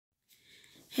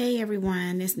Hey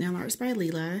everyone, it's Nail Arts by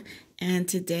Leela, and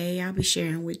today I'll be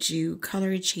sharing with you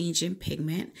color changing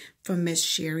pigment from Miss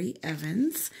Sherri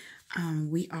Evans.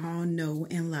 We all know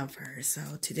and love her, so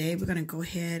today we're going to go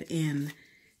ahead and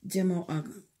demo a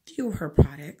few of her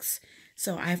products.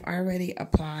 So I've already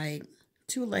applied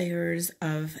 2 layers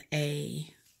of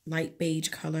a light beige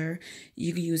color.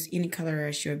 You can use any color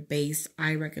as your base.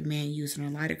 I recommend using a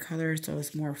lighter color so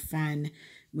it's more fun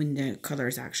when the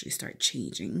colors actually start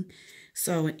changing.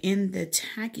 So in the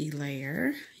tacky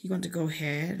layer, you're going to go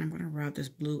ahead and I'm going to rub this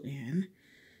blue in.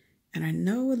 And I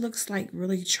know it looks like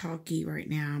really chalky right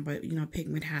now, but you know,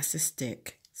 pigment has to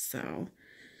stick. So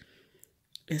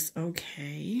it's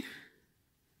okay.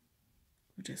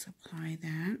 We'll just apply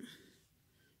that.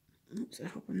 Oops, I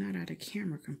hope I'm not out of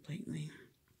camera completely.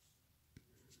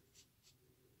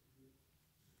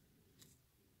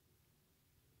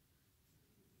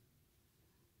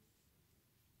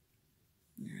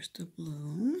 There's the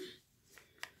blue.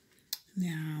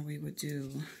 Now we would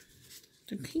do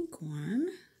the pink one.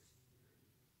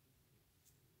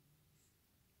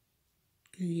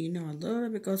 You know, a little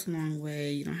bit goes a long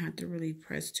way. You don't have to really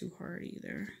press too hard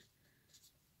either.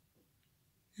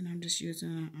 And I'm just using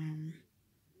an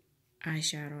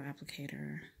eyeshadow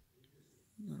applicator,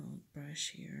 little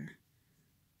brush here.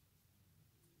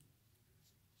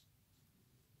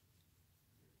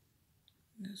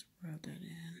 Just rub that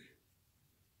in.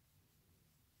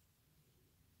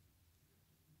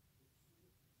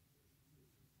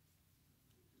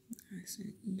 Nice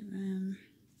and even.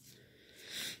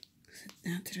 Set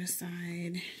that to the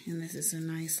side. And this is a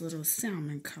nice little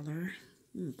salmon color.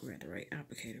 We'll grab the right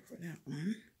applicator for that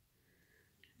one.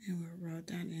 And we'll rub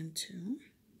that in too.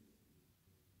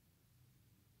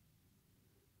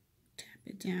 Tap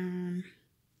it down.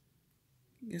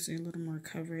 Gives it a little more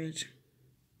coverage.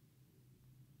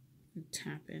 We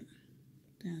tap it.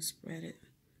 Then spread it.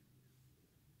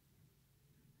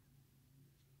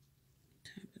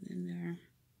 Tap it in there.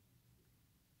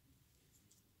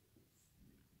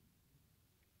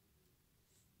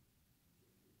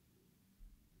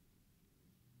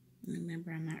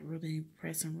 Remember, I'm not really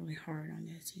pressing really hard on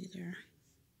this either.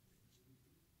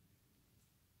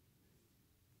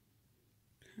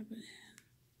 Tap it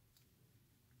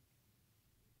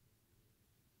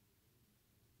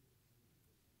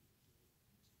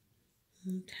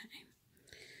in. Okay.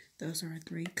 Those are our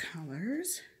 3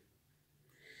 colors.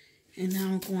 And now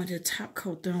I'm going to top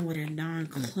coat them with a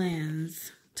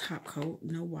non-cleanse top coat.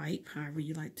 No wipe, however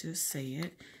you like to say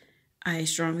it. I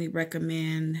strongly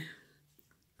recommend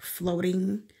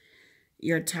floating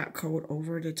your top coat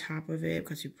over the top of it,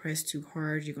 because if you press too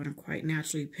hard, you're going to quite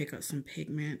naturally pick up some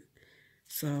pigment.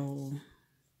 So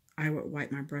I would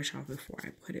wipe my brush off before I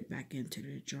put it back into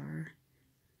the jar,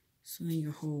 so then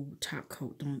your whole top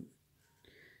coat don't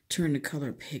turn the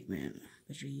color pigment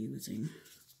that you're using.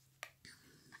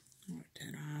 Wipe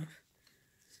that off.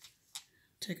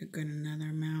 Take a good another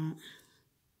amount.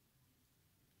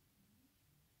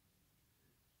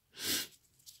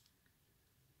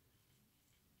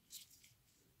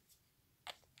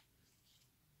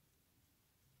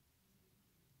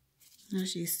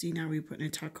 As you see, now we're putting a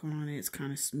top coat on it. It's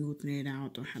kind of smoothing it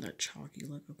out. Don't have that chalky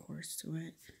look, of course, to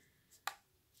it.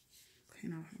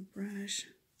 Clean off my brush.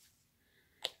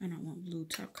 I don't want blue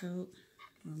top coat.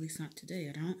 Well, at least not today,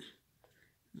 I don't.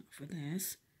 Not for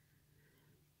this.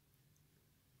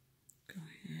 Go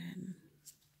ahead and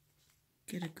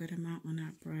get a good amount on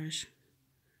that brush.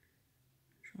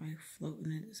 Try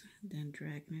floating it, then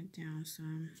dragging it down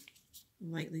some.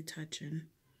 Lightly touching.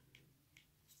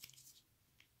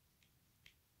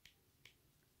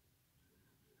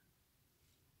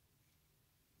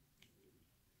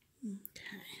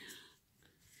 Okay.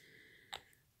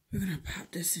 We're going to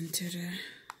pop this into the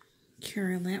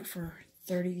curing lamp for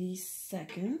 30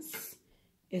 seconds.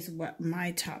 Is what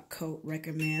my top coat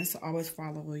recommends. So always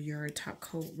follow your top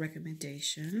coat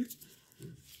recommendation.